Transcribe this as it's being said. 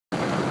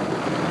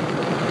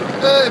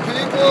Hey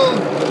people,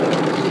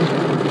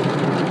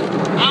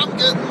 I'm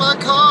getting my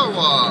car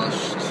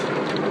washed.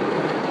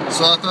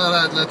 So I thought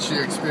I'd let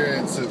you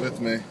experience it with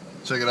me.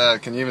 Check it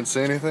out, can you even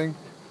see anything?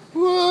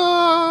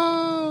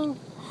 Whoa!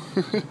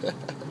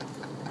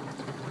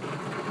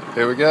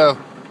 Here we go.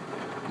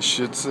 You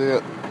should see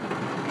it.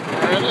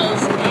 There it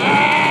is.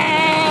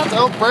 Ah,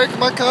 don't break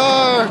my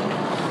car!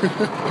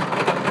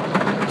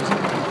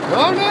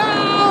 Oh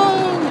no!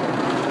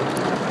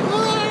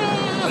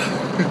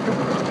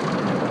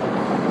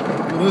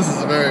 This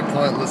is a very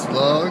pointless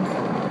vlog.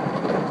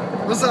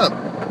 What's up?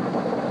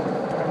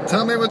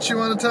 Tell me what you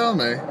want to tell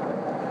me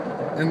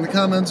in the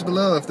comments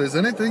below if there's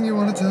anything you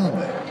want to tell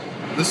me.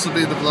 This will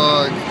be the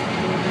vlog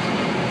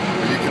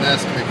where you can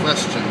ask me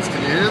questions.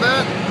 Can you hear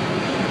that?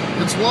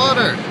 It's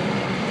water.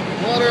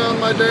 Water on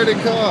my dirty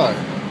car.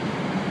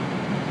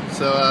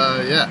 So,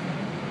 yeah.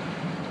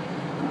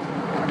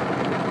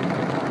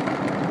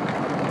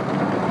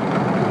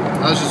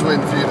 I was just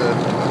waiting for you to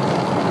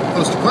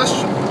post a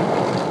question.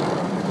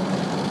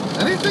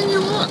 Anything you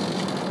want.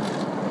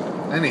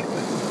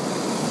 Anything.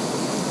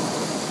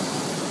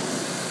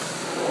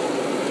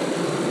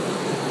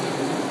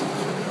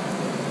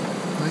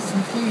 Nice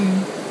and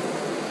clean.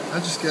 I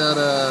just got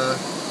a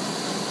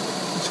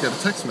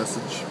text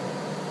message.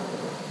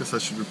 Guess I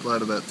should reply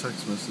to that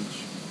text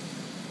message.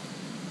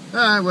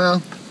 Alright,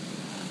 well.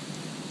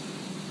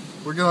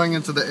 We're going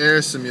into the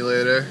air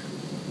simulator.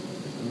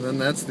 And then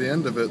that's the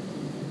end of it.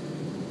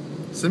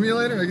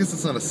 Simulator? I guess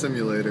it's not a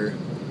simulator.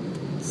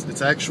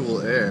 It's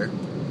actual air.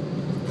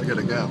 I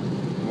gotta go.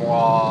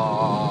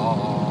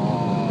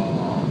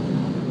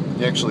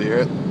 You actually hear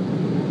it?